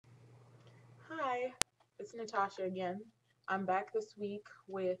It's Natasha again. I'm back this week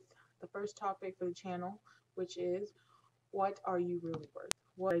with the first topic for the channel, which is what are you really worth?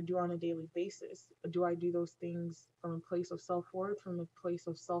 What I do on a daily basis? Do I do those things from a place of self worth, from a place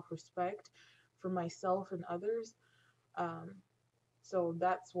of self respect for myself and others? Um, so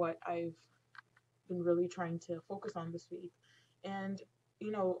that's what I've been really trying to focus on this week. And,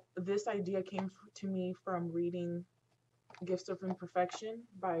 this idea came to me from reading Gifts of Imperfection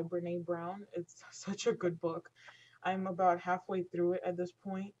by Brene Brown. It's such a good book. I'm about halfway through it at this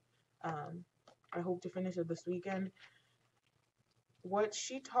point. Um, I hope to finish it this weekend. What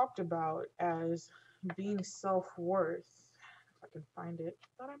she talked about as being self worth, if I can find it, I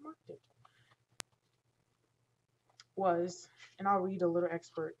thought I marked it, was, and I'll read a little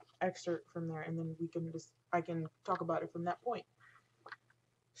excerpt from there, and then I can talk about it from that point.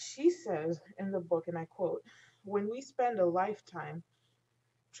 She says in the book, and I quote, "When we spend a lifetime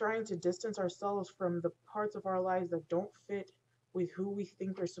trying to distance ourselves from the parts of our lives that don't fit with who we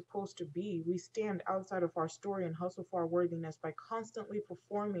think we're supposed to be, we stand outside of our story and hustle for our worthiness by constantly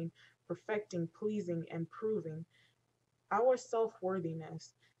performing, perfecting, pleasing, and proving our self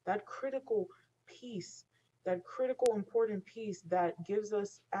worthiness, that critical piece, that critical important piece that gives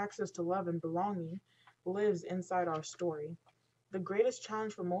us access to love and belonging, lives inside our story. The greatest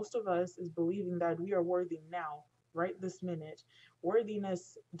challenge for most of us is believing that we are worthy now, right this minute.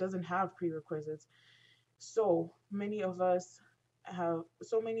 Worthiness doesn't have prerequisites. So many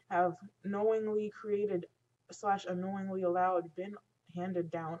have knowingly created slash unknowingly allowed been handed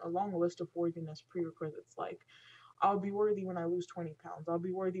down a long list of worthiness prerequisites like I'll be worthy when I lose 20 pounds. I'll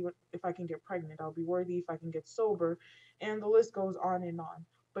be worthy if I can get pregnant. I'll be worthy if I can get sober. And the list goes on and on.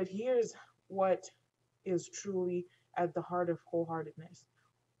 But here's what is truly at the heart of wholeheartedness.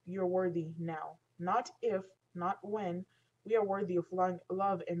 You're worthy now. Not if, not when. We are worthy of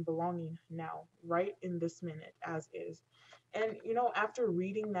love and belonging now, right in this minute, as is. And, after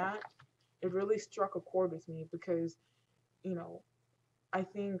reading that, it really struck a chord with me because, you know, I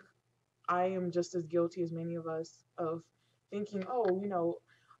think I am just as guilty as many of us of thinking, oh,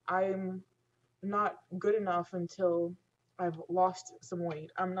 I'm not good enough until I've lost some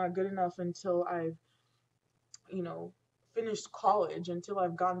weight. I'm not good enough until I've you know, finished college, until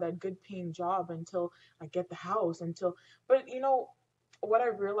I've gotten that good paying job, until I get the house, but what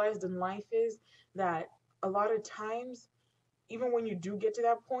I've realized in life is that a lot of times, even when you do get to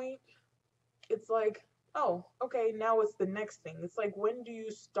that point, it's like, oh, okay, now it's the next thing. It's like, when do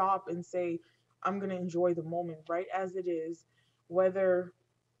you stop and say, I'm going to enjoy the moment right as it is, whether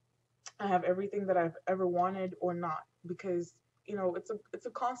I have everything that I've ever wanted or not? Because,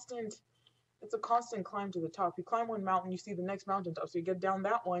 it's a constant climb to the top. You climb one mountain, you see the next mountain top. So you get down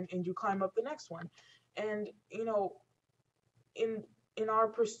that one and you climb up the next one. And in our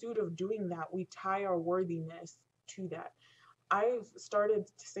pursuit of doing that, we tie our worthiness to that. I've started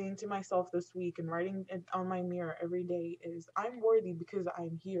saying to myself this week and writing it on my mirror every day is I'm worthy because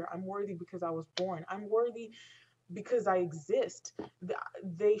I'm here. I'm worthy because I was born. I'm worthy because I exist.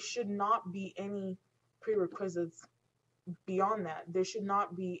 They should not be any prerequisites beyond that. There should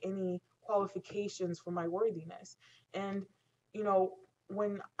not be any qualifications for my worthiness. And you know,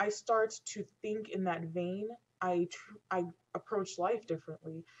 when I start to think in that vein, I approach life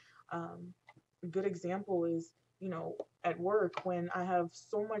differently. A good example is, at work when I have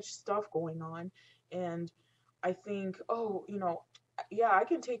so much stuff going on, and I think, oh, yeah, I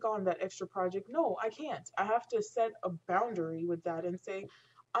can take on that extra project. No, I can't. I have to set a boundary with that and say,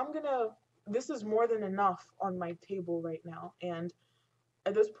 I'm gonna this is more than enough on my table right now. And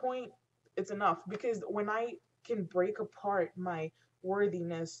at this point, it's enough because when I can break apart my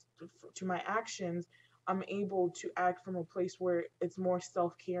worthiness to my actions, I'm able to act from a place where it's more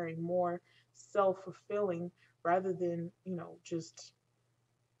self caring, more self fulfilling, rather than, just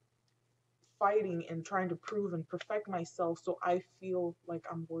fighting and trying to prove and perfect myself so I feel like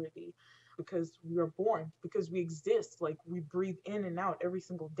I'm worthy. Because we are born, because we exist, like we breathe in and out every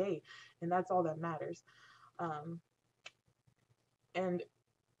single day, and that's all that matters. Um, and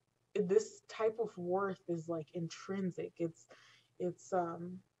this type of worth is like intrinsic. It's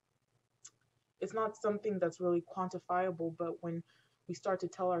um it's not something that's really quantifiable, but when we start to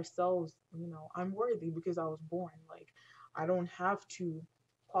tell ourselves, I'm worthy because I was born, like I don't have to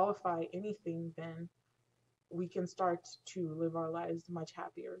qualify anything, then we can start to live our lives much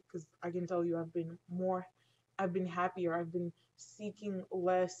happier. Because I can tell you, I've been happier. I've been seeking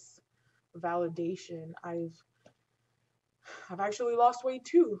less validation. I've actually lost weight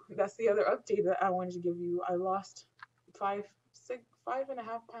too. That's the other update that I wanted to give you. I lost 5.5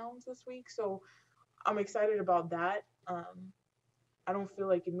 pounds this week, so I'm excited about that. I don't feel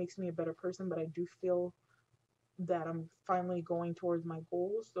like it makes me a better person, but I do feel that I'm finally going towards my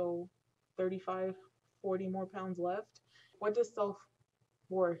goal. So 35, 40 more pounds left. What does self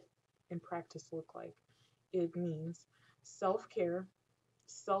worth in practice look like? It means self care,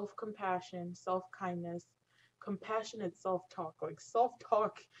 self compassion, self kindness, compassionate self talk. Like, self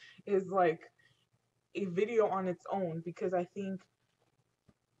talk is like a video on its own, because I think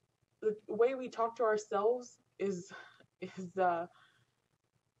the way we talk to ourselves is uh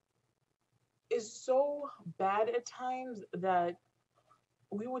is so bad at times that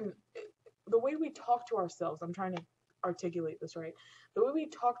we wouldn't the way we talk to ourselves, I'm trying to articulate this right. The way we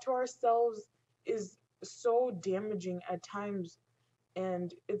talk to ourselves is so damaging at times,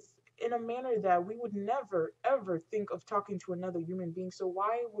 and it's in a manner that we would never ever think of talking to another human being. So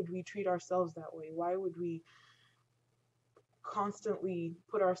why would we treat ourselves that way? Why would we constantly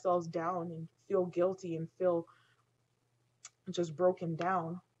put ourselves down and feel guilty and feel just broken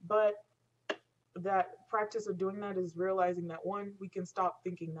down? But that practice of doing that is realizing that, one, we can stop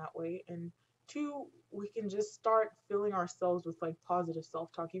thinking that way, and two, we can just start filling ourselves with like positive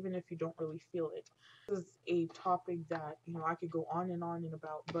self-talk, even if you don't really feel it. This is a topic that, I could go on and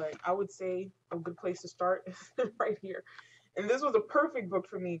about, but I would say a good place to start is right here. And this was a perfect book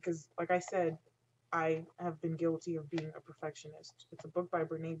for me because, like I said, I have been guilty of being a perfectionist. It's a book by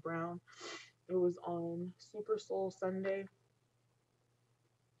Brene Brown. It was on Super Soul Sunday,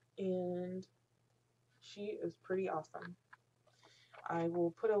 and she is pretty awesome. I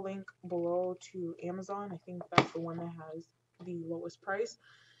will put a link below to Amazon. I think that's the one that has the lowest price.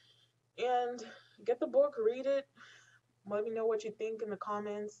 And get the book, read it. Let me know what you think in the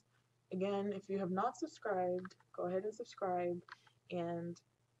comments. Again, if you have not subscribed, go ahead and subscribe. And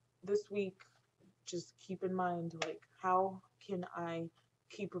this week, just keep in mind, like, how can I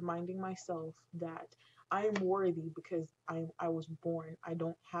keep reminding myself that I am worthy because I was born. I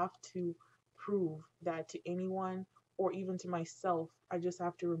don't have to prove that to anyone or even to myself. I just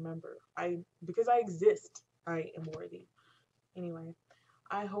have to remember, because I exist, I am worthy. Anyway,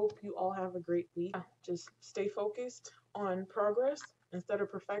 I hope you all have a great week. Just stay focused on progress instead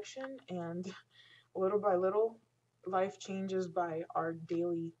of perfection, and little by little, life changes by our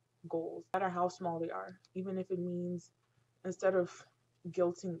daily goals, no matter how small they are. Even if it means, instead of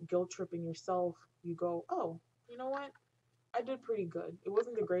guilt tripping yourself, you go, oh, you know what? I did pretty good. It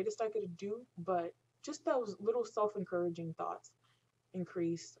wasn't the greatest I could do, but just those little self-encouraging thoughts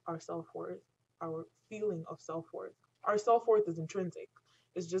increase our self-worth, our feeling of self-worth. Our self-worth is intrinsic.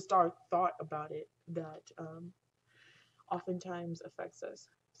 It's just our thought about it that oftentimes affects us.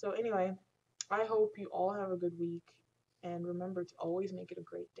 So anyway, I hope you all have a good week, and remember to always make it a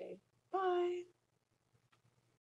great day. Bye.